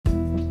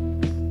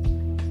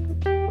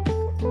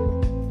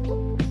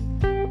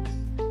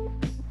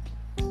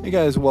Hey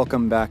guys,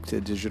 welcome back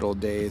to Digital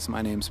Days.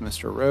 My name's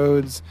Mr.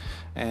 Rhodes,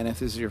 and if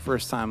this is your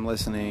first time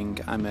listening,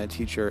 I'm a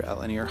teacher at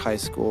Lanier High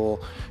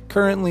School,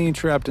 currently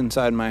trapped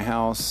inside my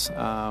house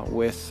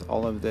with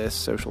all of this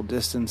social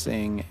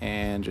distancing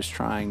and just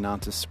trying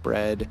not to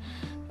spread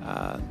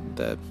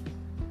the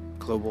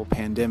global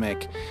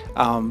pandemic.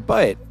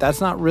 But that's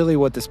not really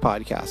what this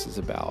podcast is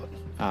about.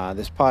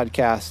 This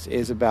podcast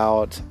is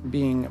about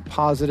being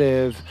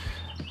positive.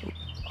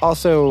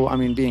 Also,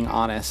 being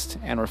honest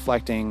and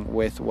reflecting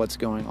with what's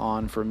going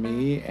on for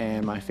me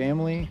and my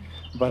family,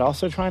 but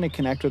also trying to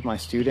connect with my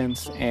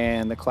students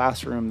and the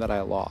classroom that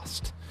I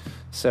lost.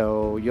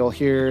 So you'll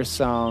hear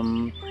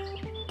some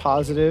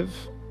positive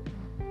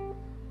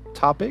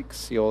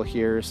topics, you'll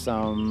hear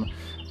some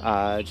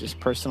just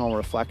personal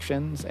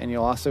reflections, and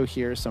you'll also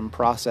hear some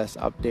process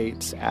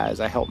updates as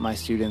I help my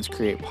students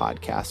create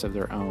podcasts of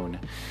their own.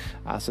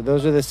 So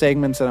those are the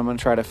segments that I'm going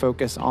to try to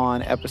focus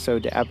on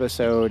episode to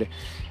episode.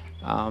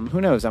 Who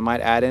knows? I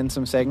might add in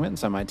some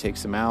segments. I might take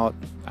some out.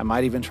 I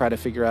might even try to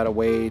figure out a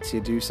way to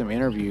do some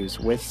interviews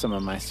with some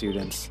of my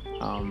students.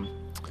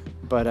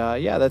 But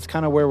that's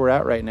kind of where we're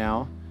at right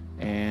now.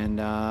 And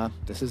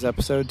this is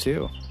episode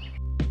 2.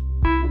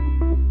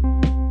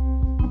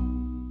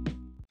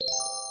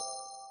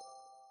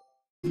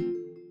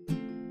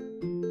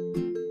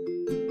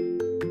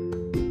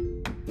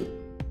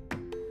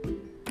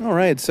 All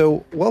right,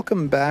 so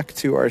welcome back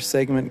to our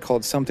segment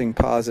called Something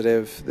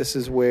Positive. This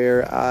is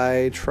where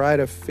I try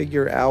to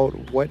figure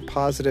out what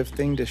positive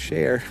thing to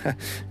share.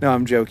 No,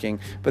 I'm joking,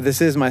 but this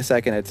is my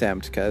second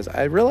attempt because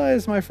I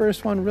realized my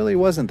first one really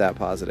wasn't that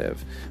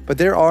positive. But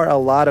there are a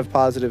lot of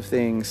positive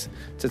things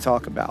to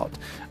talk about.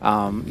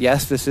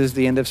 Yes, this is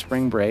the end of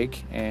spring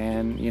break,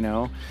 and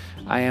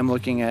I am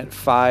looking at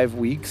 5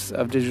 weeks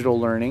of digital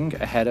learning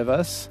ahead of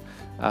us,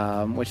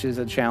 which is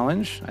a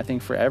challenge, I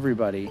think, for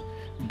everybody.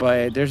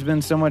 But there's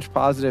been so much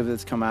positive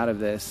that's come out of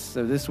this.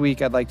 So this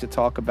week I'd like to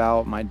talk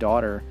about my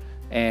daughter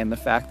and the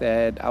fact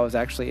that I was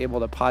actually able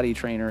to potty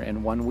train her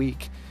in 1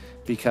 week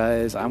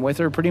because I'm with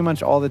her pretty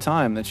much all the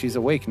time that she's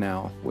awake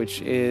now,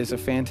 which is a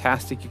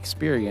fantastic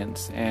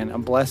experience and a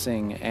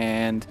blessing.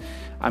 And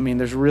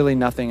there's really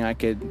nothing I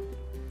could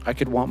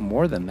want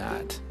more than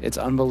that. It's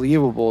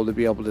unbelievable to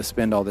be able to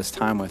spend all this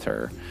time with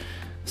her.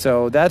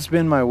 So that's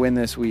been my win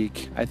this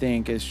week, I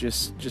think, is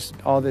just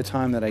all the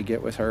time that I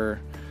get with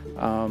her.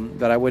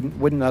 That I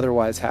wouldn't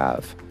otherwise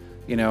have.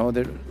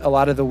 A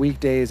lot of the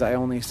weekdays I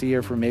only see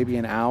her for maybe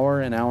an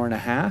hour and a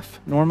half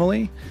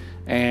normally,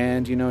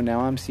 and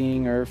now I'm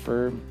seeing her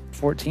for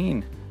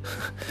 14,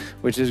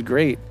 which is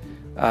great.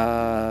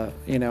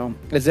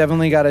 It's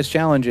definitely got its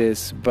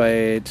challenges,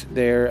 but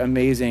they're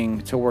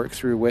amazing to work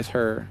through with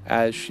her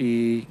as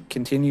she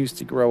continues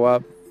to grow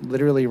up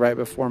literally right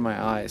before my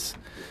eyes.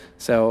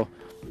 So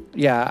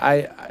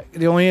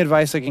the only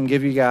advice I can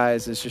give you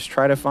guys is just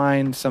try to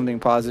find something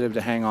positive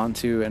to hang on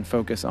to and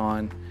focus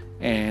on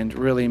and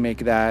really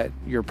make that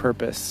your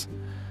purpose.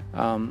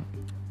 One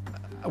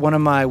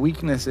of my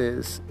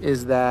weaknesses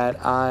is that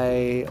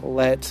I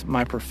let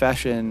my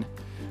profession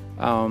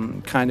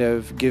kind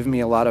of give me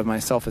a lot of my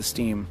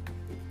self-esteem.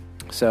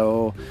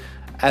 So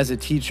as a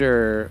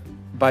teacher,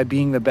 by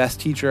being the best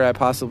teacher I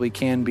possibly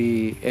can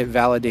be, it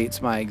validates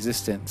my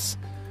existence.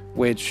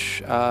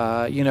 Which,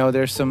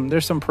 there's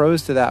some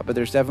pros to that, but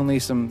there's definitely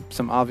some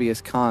obvious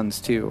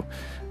cons too.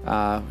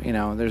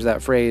 There's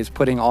that phrase,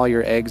 putting all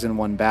your eggs in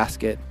one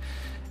basket.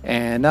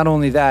 And not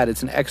only that,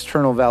 it's an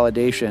external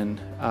validation,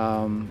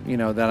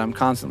 that I'm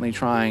constantly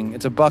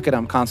it's a bucket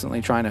I'm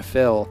constantly trying to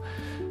fill,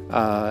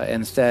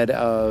 instead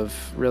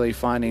of really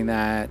finding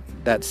that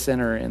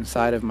center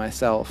inside of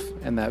myself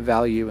and that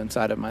value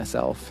inside of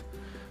myself,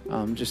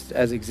 just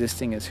as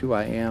existing as who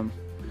I am.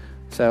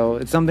 So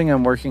it's something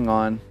I'm working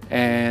on.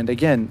 And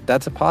again,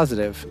 that's a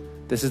positive.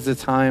 This is the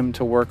time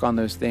to work on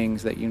those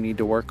things that you need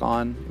to work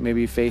on.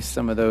 Maybe face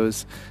some of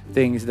those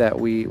things that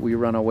we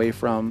run away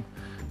from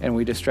and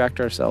we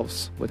distract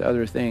ourselves with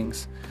other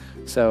things.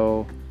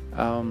 So,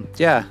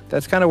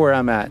 that's kind of where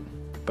I'm at.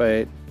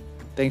 But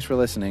thanks for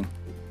listening.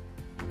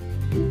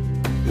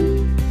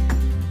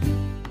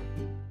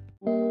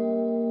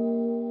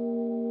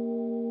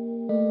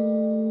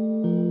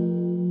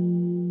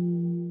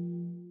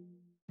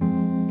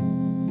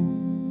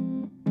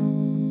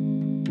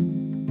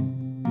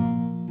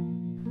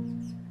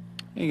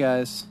 Hey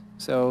guys,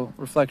 so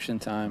reflection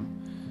time.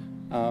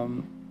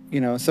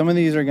 Some of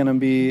these are going to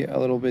be a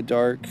little bit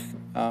dark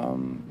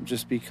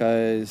just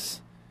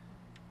because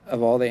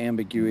of all the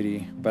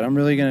ambiguity, but I'm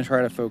really going to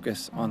try to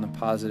focus on the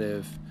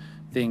positive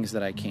things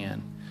that I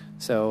can.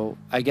 So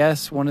I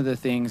guess one of the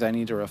things I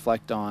need to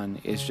reflect on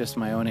is just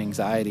my own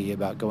anxiety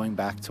about going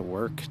back to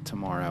work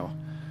tomorrow.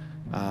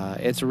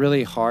 It's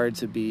really hard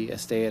to be a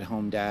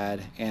stay-at-home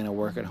dad and a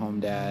work-at-home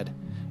dad.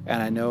 And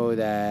I know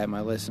that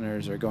my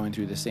listeners are going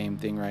through the same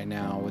thing right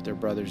now with their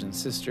brothers and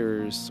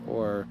sisters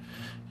or,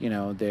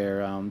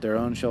 their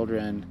own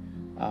children.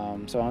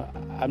 So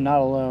I'm not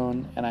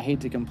alone, and I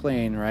hate to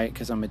complain, right?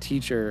 Because I'm a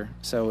teacher,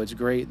 so it's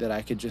great that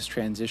I could just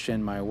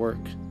transition my work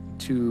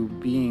to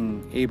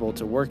being able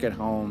to work at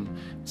home,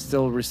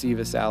 still receive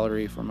a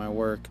salary for my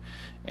work,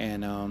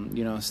 and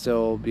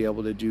still be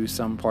able to do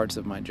some parts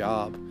of my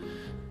job.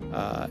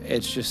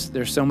 It's just,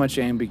 there's so much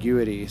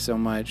ambiguity, so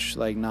much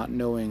like not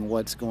knowing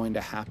what's going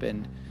to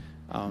happen.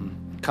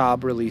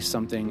 Cobb released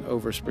something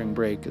over spring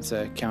break. It's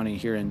a county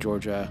here in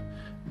Georgia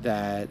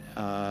that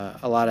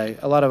a lot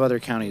of other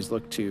counties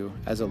look to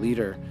as a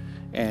leader,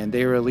 and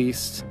they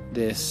released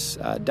this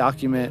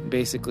document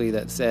basically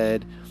that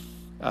said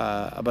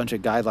a bunch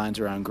of guidelines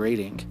around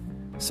grading.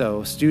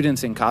 So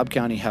students in Cobb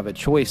County have a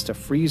choice to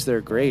freeze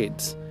their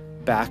grades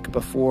back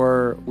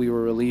before we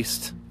were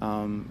released,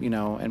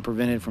 and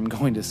prevented from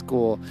going to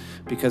school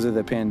because of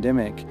the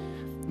pandemic.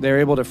 They're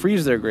able to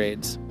freeze their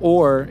grades,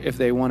 or if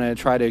they want to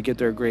try to get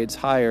their grades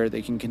higher,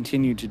 they can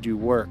continue to do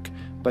work,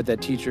 but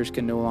that teachers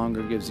can no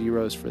longer give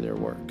zeros for their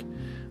work.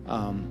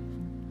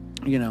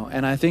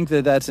 And I think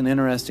that that's an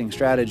interesting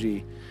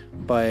strategy,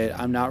 but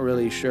I'm not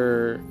really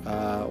sure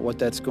what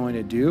that's going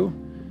to do,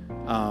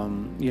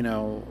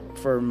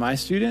 for my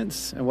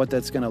students and what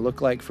that's going to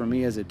look like for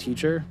me as a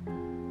teacher.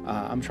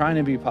 I'm trying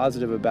to be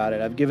positive about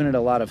it. I've given it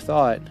a lot of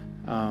thought.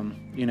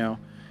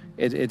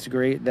 It's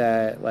great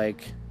that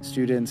like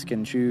students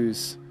can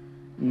choose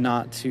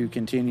not to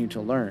continue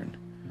to learn,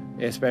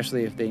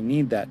 especially if they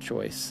need that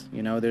choice.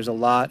 There's a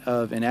lot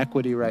of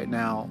inequity right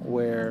now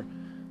where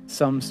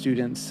some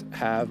students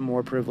have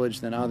more privilege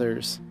than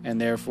others,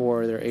 and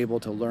therefore they're able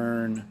to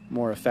learn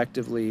more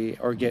effectively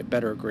or get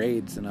better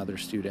grades than other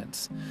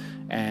students.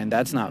 And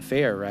that's not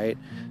fair, right?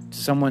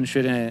 Someone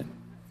shouldn't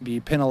be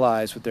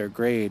penalized with their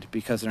grade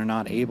because they're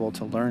not able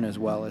to learn as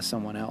well as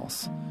someone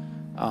else.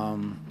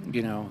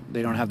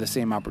 They don't have the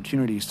same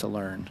opportunities to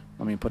learn.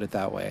 Let me put it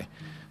that way.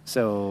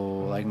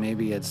 So like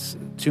maybe it's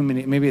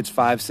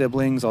 5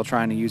 siblings all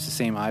trying to use the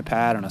same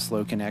iPad on a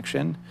slow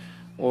connection,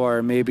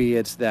 or maybe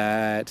it's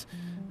that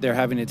they're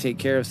having to take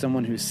care of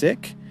someone who's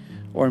sick,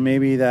 or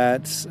maybe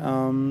that's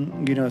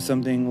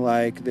something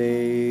like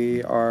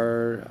they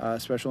are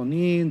special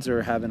needs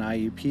or have an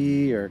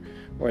IEP, or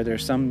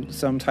there's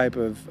some type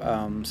of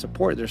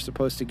support they're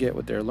supposed to get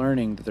with their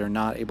learning that they're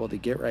not able to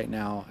get right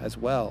now as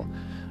well.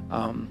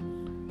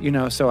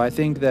 So I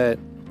think that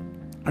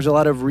there's a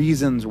lot of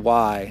reasons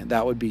why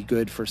that would be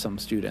good for some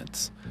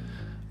students.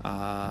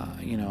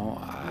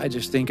 I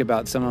just think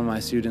about some of my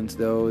students,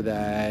 though,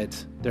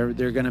 that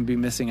they're going to be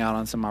missing out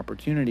on some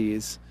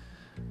opportunities,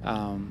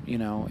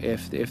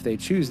 if they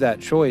choose that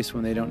choice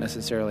when they don't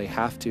necessarily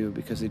have to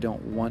because they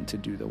don't want to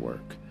do the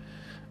work.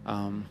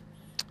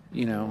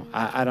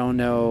 I don't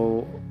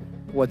know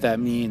what that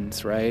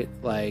means, right?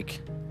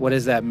 Like, what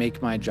does that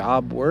make my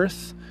job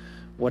worth?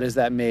 What does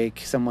that make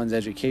someone's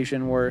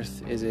education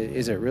worth? Is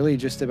it really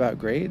just about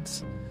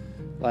grades?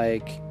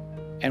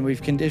 And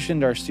we've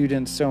conditioned our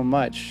students so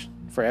much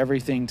for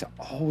everything to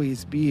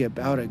always be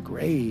about a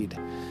grade.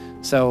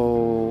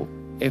 So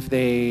if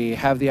they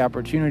have the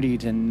opportunity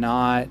to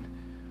not,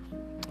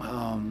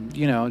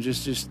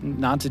 just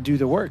not to do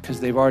the work because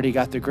they've already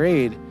got the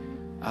grade,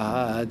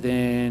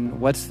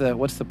 then what's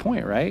the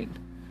point, right?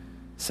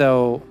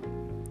 So,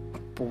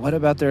 but what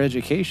about their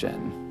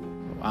education?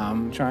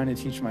 I'm trying to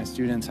teach my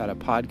students how to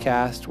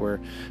podcast. We're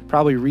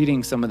probably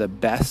reading some of the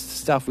best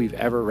stuff we've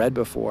ever read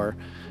before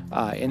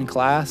in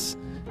class.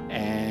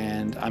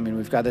 And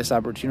we've got this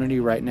opportunity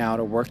right now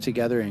to work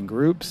together in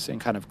groups and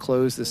kind of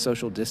close the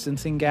social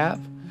distancing gap.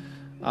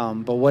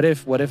 But what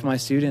if my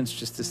students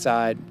just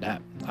decide,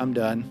 I'm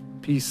done,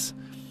 peace,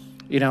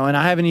 and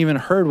I haven't even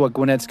heard what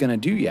Gwinnett's going to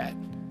do yet.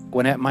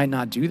 Gwinnett might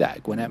not do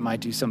that. Gwinnett might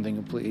do something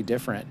completely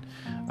different.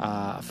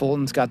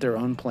 Fulton's got their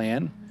own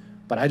plan,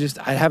 but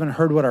I haven't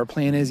heard what our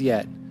plan is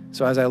yet.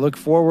 So as I look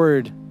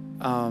forward,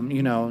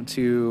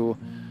 to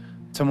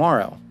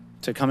tomorrow,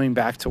 to coming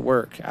back to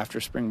work after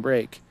spring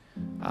break,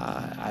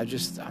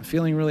 I'm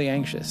feeling really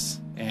anxious,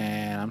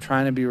 and I'm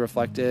trying to be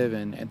reflective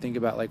and think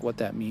about like what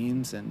that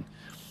means, and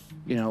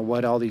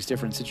what all these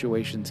different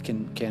situations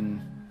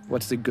can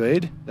what's the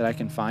good that I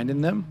can find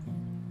in them,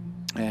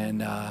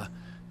 and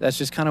that's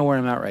just kind of where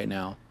I'm at right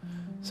now.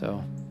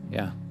 So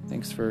yeah,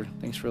 thanks for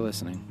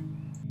listening.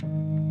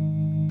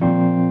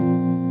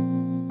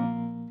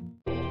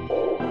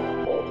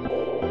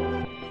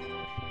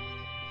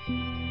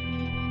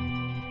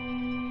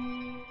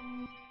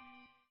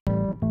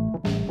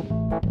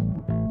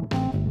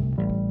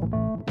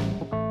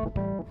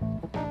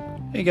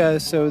 Hey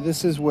guys, so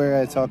this is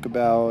where I talk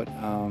about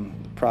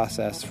the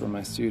process for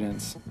my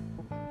students.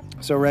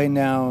 So right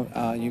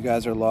now, you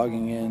guys are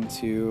logging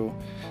into,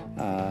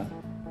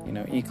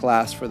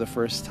 eClass for the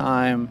first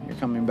time. You're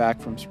coming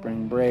back from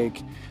spring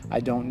break. I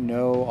don't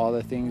know all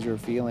the things you're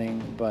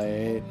feeling,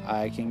 but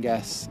I can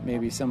guess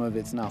maybe some of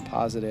it's not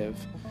positive.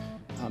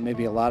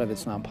 Maybe a lot of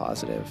it's not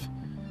positive.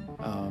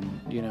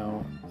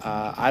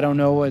 I don't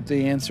know what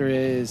the answer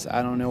is.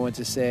 I don't know what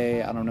to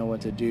say. I don't know what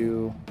to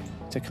do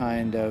to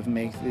kind of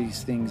make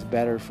these things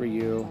better for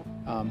you,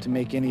 to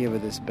make any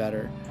of this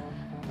better.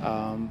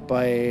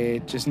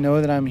 But just know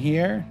that I'm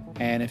here,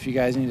 and if you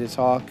guys need to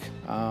talk,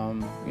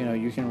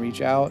 you can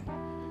reach out,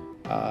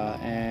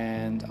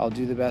 and I'll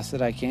do the best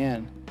that I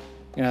can.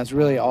 that's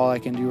really all I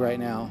can do right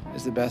now,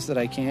 is the best that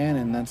I can,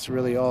 and that's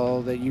really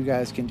all that you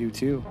guys can do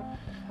too.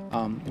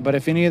 But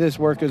if any of this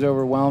work is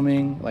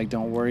overwhelming, like,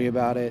 don't worry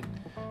about it.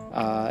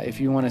 If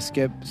you want to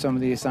skip some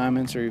of the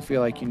assignments, or you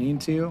feel like you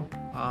need to,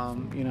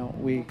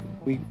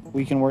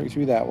 we can work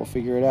through that. We'll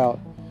figure it out.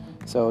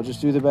 So just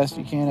do the best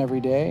you can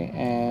every day,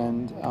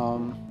 and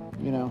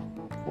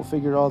we'll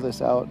figure all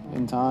this out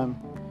in time.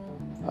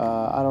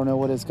 I don't know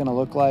what it's going to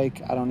look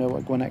like. I don't know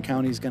what Gwinnett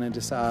County is going to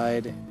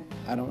decide.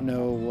 I don't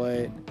know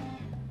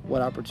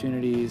what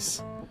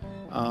opportunities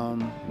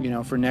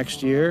for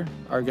next year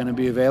are going to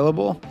be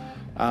available.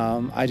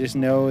 I just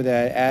know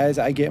that as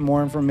I get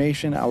more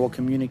information, I will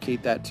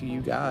communicate that to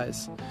you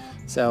guys.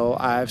 So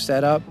I've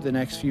set up the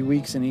next few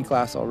weeks in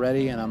eClass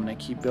already, and I'm going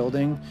to keep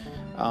building.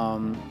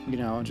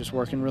 Just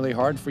working really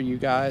hard for you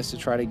guys to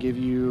try to give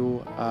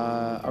you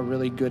a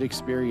really good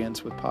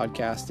experience with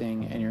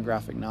podcasting and your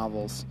graphic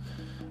novels.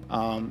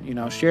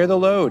 Share the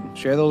load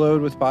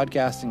with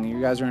podcasting.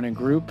 You guys are in a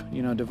group,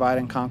 divide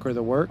and conquer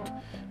the work,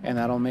 and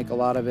that'll make a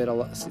lot of it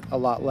a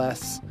lot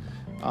less.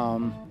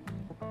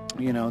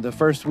 The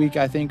first week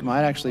I think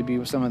might actually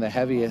be some of the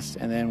heaviest,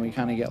 and then we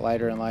kind of get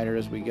lighter and lighter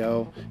as we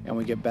go, and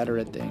we get better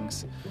at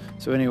things.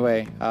 So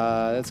anyway,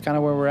 that's kind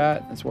of where we're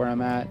at. That's where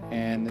I'm at,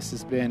 and this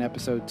has been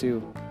episode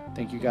 2.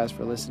 Thank you guys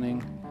for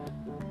listening.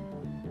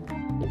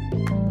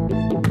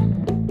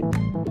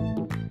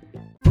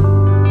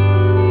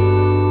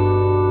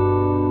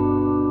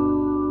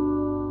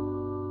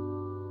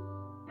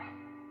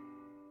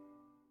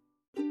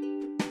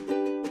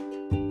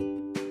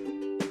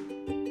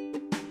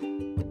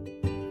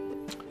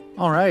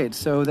 All right,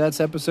 so that's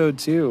episode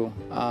 2.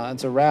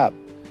 It's a wrap.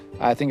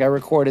 I think I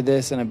recorded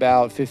this in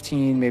about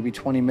 15, maybe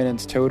 20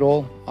 minutes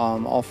total,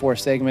 all 4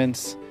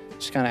 segments.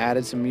 Just kind of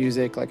added some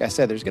music. Like I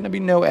said, there's going to be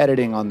no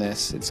editing on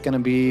this. It's going to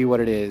be what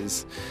it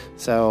is.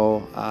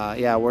 So,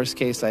 worst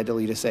case, I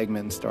delete a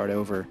segment and start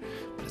over,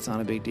 but it's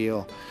not a big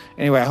deal.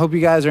 Anyway, I hope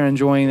you guys are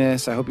enjoying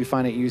this. I hope you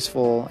find it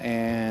useful,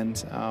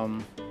 and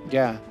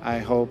I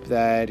hope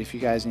that if you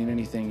guys need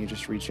anything, you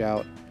just reach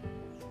out.